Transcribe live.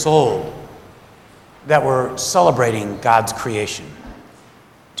old that we're celebrating God's creation.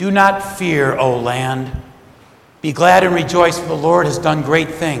 Do not fear, O land. Be glad and rejoice, for the Lord has done great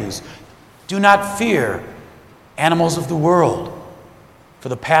things. Do not fear, animals of the world, for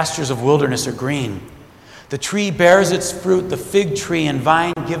the pastures of wilderness are green. The tree bears its fruit, the fig tree and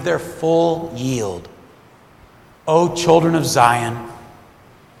vine give their full yield. O children of Zion,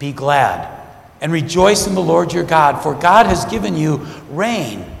 be glad and rejoice in the Lord your God, for God has given you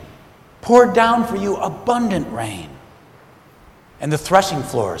rain, poured down for you abundant rain. And the threshing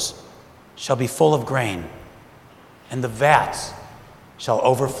floors shall be full of grain, and the vats shall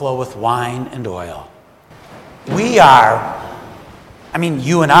overflow with wine and oil. You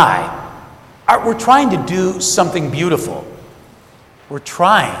and we're trying to do something beautiful. We're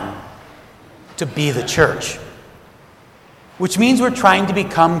trying to be the church, which means we're trying to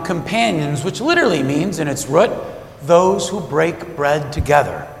become companions, which literally means, in its root, those who break bread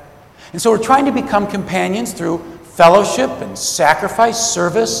together. And so we're trying to become companions through fellowship and sacrifice,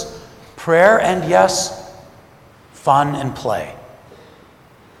 service, prayer, and yes, fun and play.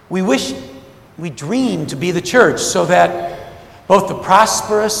 We dream to be the church so that both the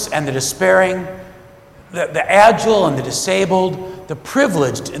prosperous and the despairing, the agile and the disabled, the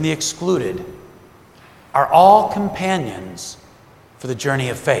privileged and the excluded are all companions for the journey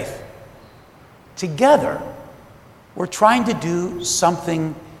of faith. Together, we're trying to do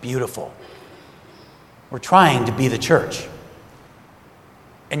something beautiful. We're trying to be the church.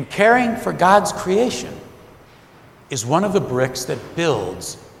 And caring for God's creation is one of the bricks that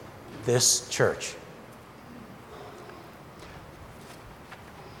builds this church.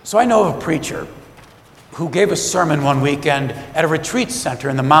 So I know of a preacher who gave a sermon one weekend at a retreat center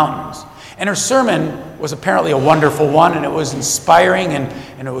in the mountains. And her sermon was apparently a wonderful one, and it was inspiring,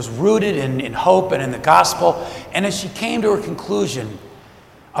 and it was rooted in hope and in the gospel. And as she came to her conclusion,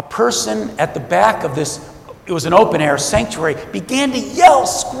 a person at the back of this, it was an open-air sanctuary, began to yell,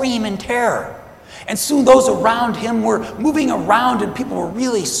 scream in terror. And soon those around him were moving around, and people were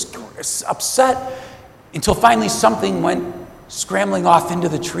really upset, until finally something went scrambling off into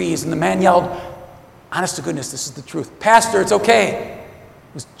the trees, and the man yelled, honest to goodness, this is the truth, "Pastor, it's okay.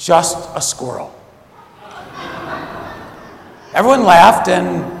 It was just a squirrel." Everyone laughed,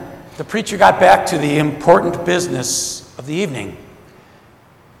 and the preacher got back to the important business of the evening.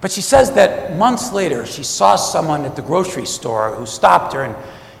 But she says that months later, she saw someone at the grocery store who stopped her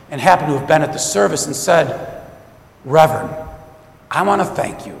and happened to have been at the service and said, "Reverend, I want to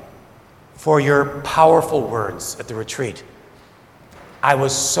thank you for your powerful words at the retreat. I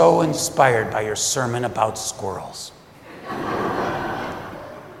was so inspired by your sermon about squirrels."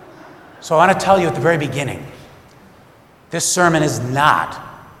 So I want to tell you at the very beginning, this sermon is not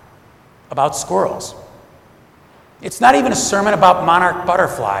about squirrels. It's not even a sermon about monarch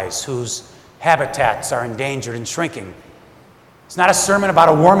butterflies whose habitats are endangered and shrinking. It's not a sermon about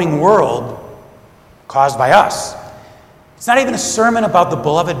a warming world caused by us. It's not even a sermon about the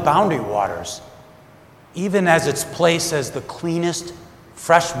beloved Boundary Waters, even as its place as the cleanest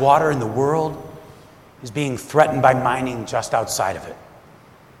fresh water in the world is being threatened by mining just outside of it.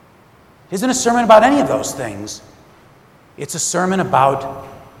 It isn't a sermon about any of those things. It's a sermon about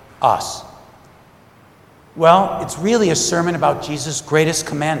us. Well, it's really a sermon about Jesus' greatest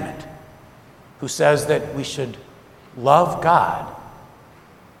commandment, who says that we should love God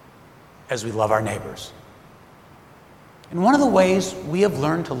as we love our neighbors. And one of the ways we have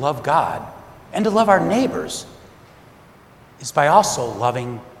learned to love God and to love our neighbors is by also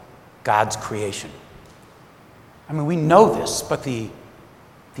loving God's creation. We know this, but the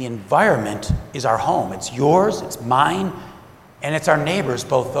environment is our home. It's yours, it's mine, and it's our neighbors,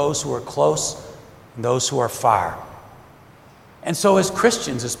 both those who are close and those who are far. And so as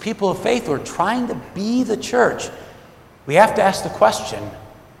Christians, as people of faith, we're trying to be the church. We have to ask the question,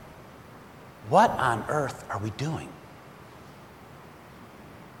 what on earth are we doing?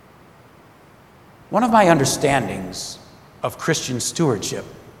 One of my understandings of Christian stewardship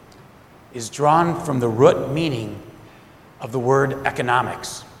is drawn from the root meaning of the word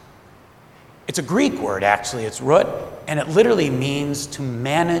economics. It's a Greek word, actually, its root, and it literally means to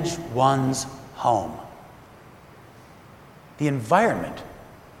manage one's home. The environment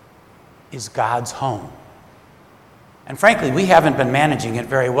is God's home. And frankly, we haven't been managing it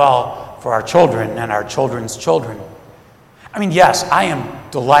very well for our children and our children's children. Yes, I am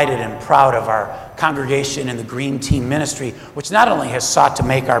delighted and proud of our congregation in the Green Team Ministry, which not only has sought to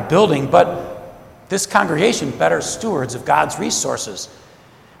make our building, but this congregation better stewards of God's resources.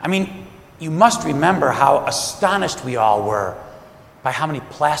 You must remember how astonished we all were by how many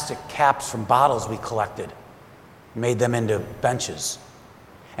plastic caps from bottles we collected, made them into benches.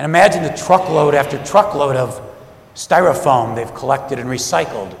 And imagine the truckload after truckload of styrofoam they've collected and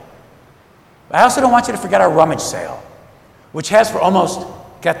recycled. I also don't want you to forget our rummage sale, which has for almost,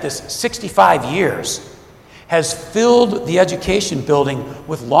 get this, 65 years, has filled the education building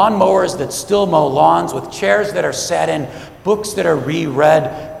with lawnmowers that still mow lawns, with chairs that are sat in, books that are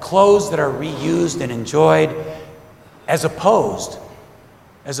reread, clothes that are reused and enjoyed, as opposed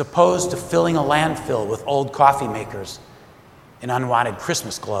to filling a landfill with old coffee makers and unwanted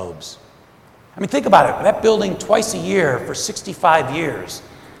Christmas globes. I mean, think about it. That building twice a year for 65 years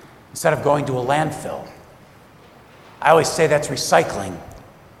instead of going to a landfill. I always say that's recycling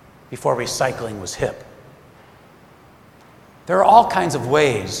before recycling was hip. There are all kinds of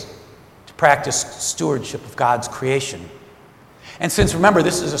ways to practice stewardship of God's creation. And since, remember,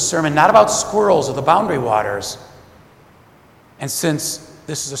 this is a sermon not about squirrels or the boundary waters, and since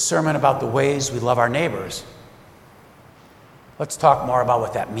this is a sermon about the ways we love our neighbors, let's talk more about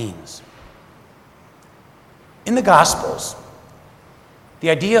what that means. In the Gospels,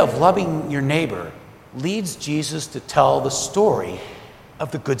 the idea of loving your neighbor leads Jesus to tell the story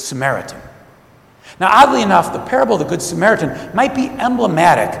of the Good Samaritan. Now, oddly enough, the parable of the Good Samaritan might be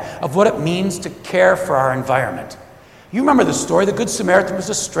emblematic of what it means to care for our environment. You remember the story. The Good Samaritan was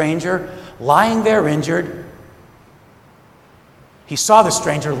a stranger lying there injured. He saw the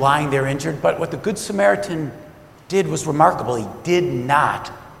stranger lying there injured, but what the Good Samaritan did was remarkable. He did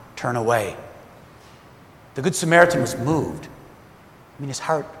not turn away. The Good Samaritan was moved. I mean, his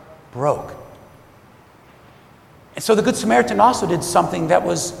heart broke. And so the Good Samaritan also did something that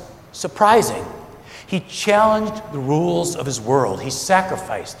was surprising. He challenged the rules of his world. He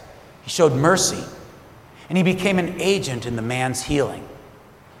sacrificed. He showed mercy. And he became an agent in the man's healing.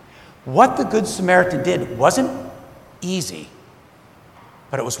 What the Good Samaritan did wasn't easy,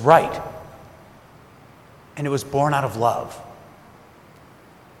 but it was right. And it was born out of love.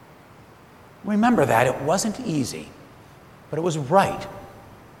 Remember that. It wasn't easy, but it was right.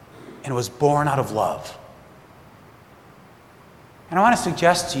 And it was born out of love. And I want to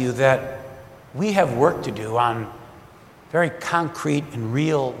suggest to you that we have work to do on very concrete and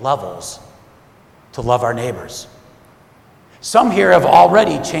real levels to love our neighbors. Some here have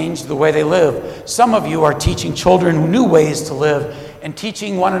already changed the way they live. Some of you are teaching children new ways to live and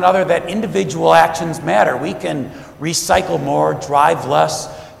teaching one another that individual actions matter. We can recycle more, drive less,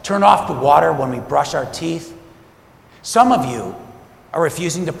 turn off the water when we brush our teeth. Some of you are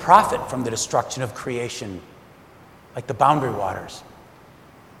refusing to profit from the destruction of creation, like the boundary waters.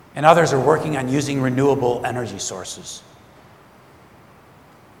 And others are working on using renewable energy sources.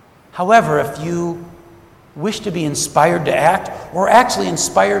 However, if you wish to be inspired to act, or actually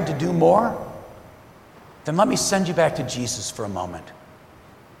inspired to do more, then let me send you back to Jesus for a moment.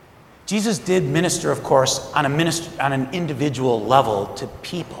 Jesus did minister, of course, on an individual level to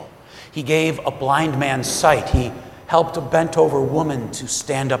people. He gave a blind man sight. He helped a bent-over woman to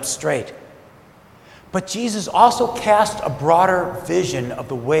stand up straight. But Jesus also cast a broader vision of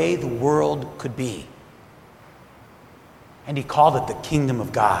the way the world could be. And he called it the kingdom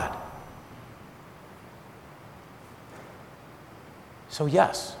of God. So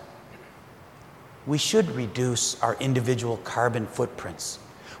yes, we should reduce our individual carbon footprints.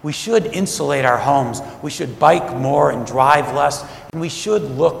 We should insulate our homes. We should bike more and drive less. And we should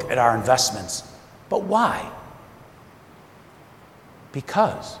look at our investments. But why?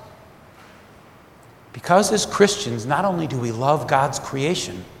 Because as Christians, not only do we love God's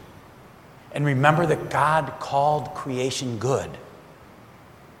creation and remember that God called creation good,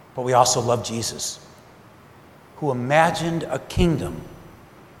 but we also love Jesus, who imagined a kingdom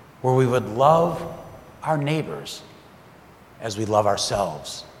where we would love our neighbors as we love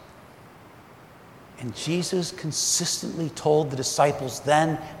ourselves. And Jesus consistently told the disciples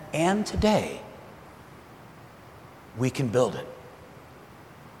then and today, we can build it.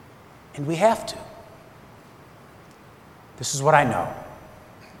 And we have to. This is what I know.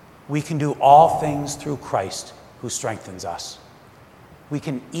 We can do all things through Christ who strengthens us. We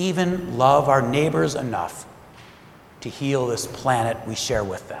can even love our neighbors enough to heal this planet we share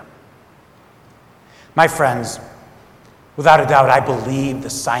with them. My friends, without a doubt, I believe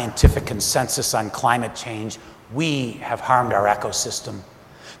the scientific consensus on climate change. We have harmed our ecosystem.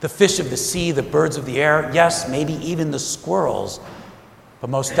 The fish of the sea, the birds of the air, yes, maybe even the squirrels,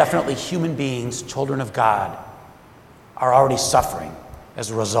 but most definitely human beings, children of God, are already suffering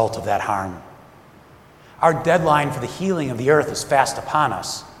as a result of that harm. Our deadline for the healing of the earth is fast upon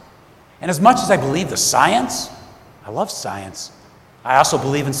us. And as much as I believe the science, I love science, I also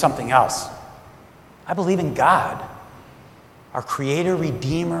believe in something else. I believe in God, our creator,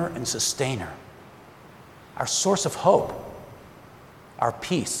 redeemer, and sustainer, our source of hope, our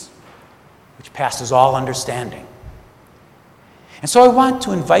peace, which passes all understanding. And so I want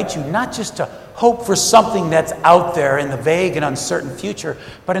to invite you not just to hope for something that's out there in the vague and uncertain future,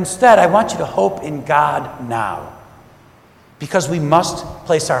 but instead I want you to hope in God now. Because we must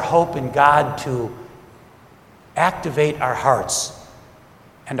place our hope in God to activate our hearts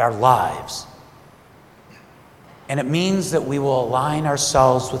and our lives. And it means that we will align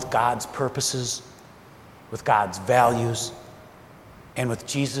ourselves with God's purposes, with God's values, and with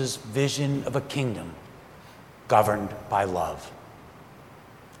Jesus' vision of a kingdom governed by love.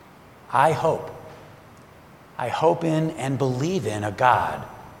 I hope in and believe in a God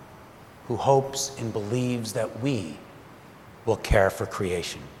who hopes and believes that we will care for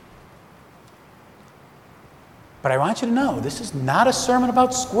creation. But I want you to know, this is not a sermon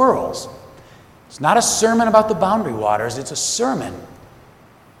about squirrels. It's not a sermon about the boundary waters. It's a sermon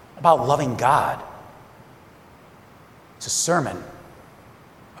about loving God. It's a sermon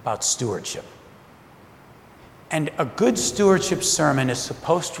about stewardship. And a good stewardship sermon is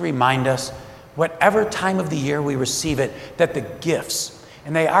supposed to remind us, whatever time of the year we receive it, that the gifts,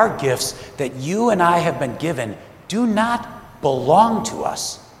 and they are gifts that you and I have been given, do not belong to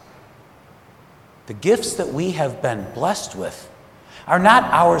us. The gifts that we have been blessed with are not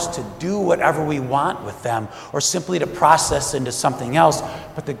ours to do whatever we want with them or simply to process into something else,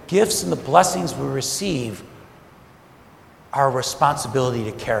 but the gifts and the blessings we receive are a responsibility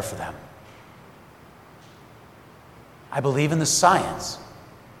to care for them. I believe in the science,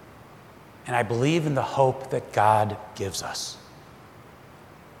 and I believe in the hope that God gives us.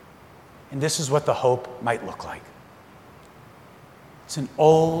 And this is what the hope might look like. It's an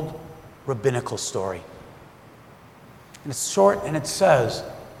old rabbinical story. And it's short, and it says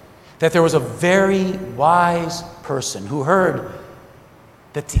that there was a very wise person who heard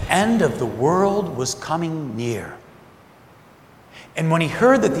that the end of the world was coming near. And when he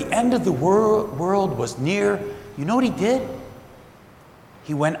heard that the end of the world was near, you know what he did?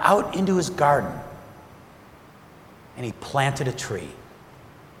 He went out into his garden and he planted a tree.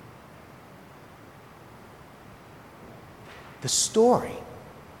 The story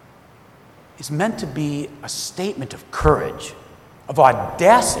is meant to be a statement of courage, of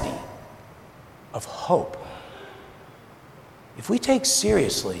audacity, of hope. If we take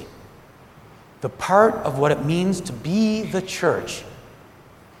seriously the part of what it means to be the church,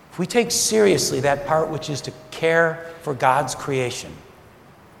 if we take seriously that part which is to care for God's creation,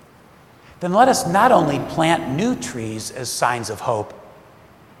 then let us not only plant new trees as signs of hope,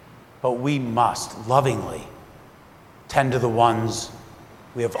 but we must lovingly tend to the ones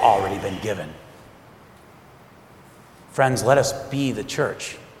we have already been given. Friends, let us be the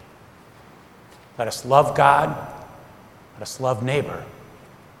church. Let us love God, let us love neighbor,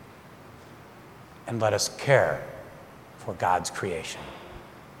 and let us care for God's creation.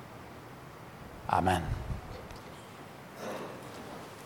 Amen.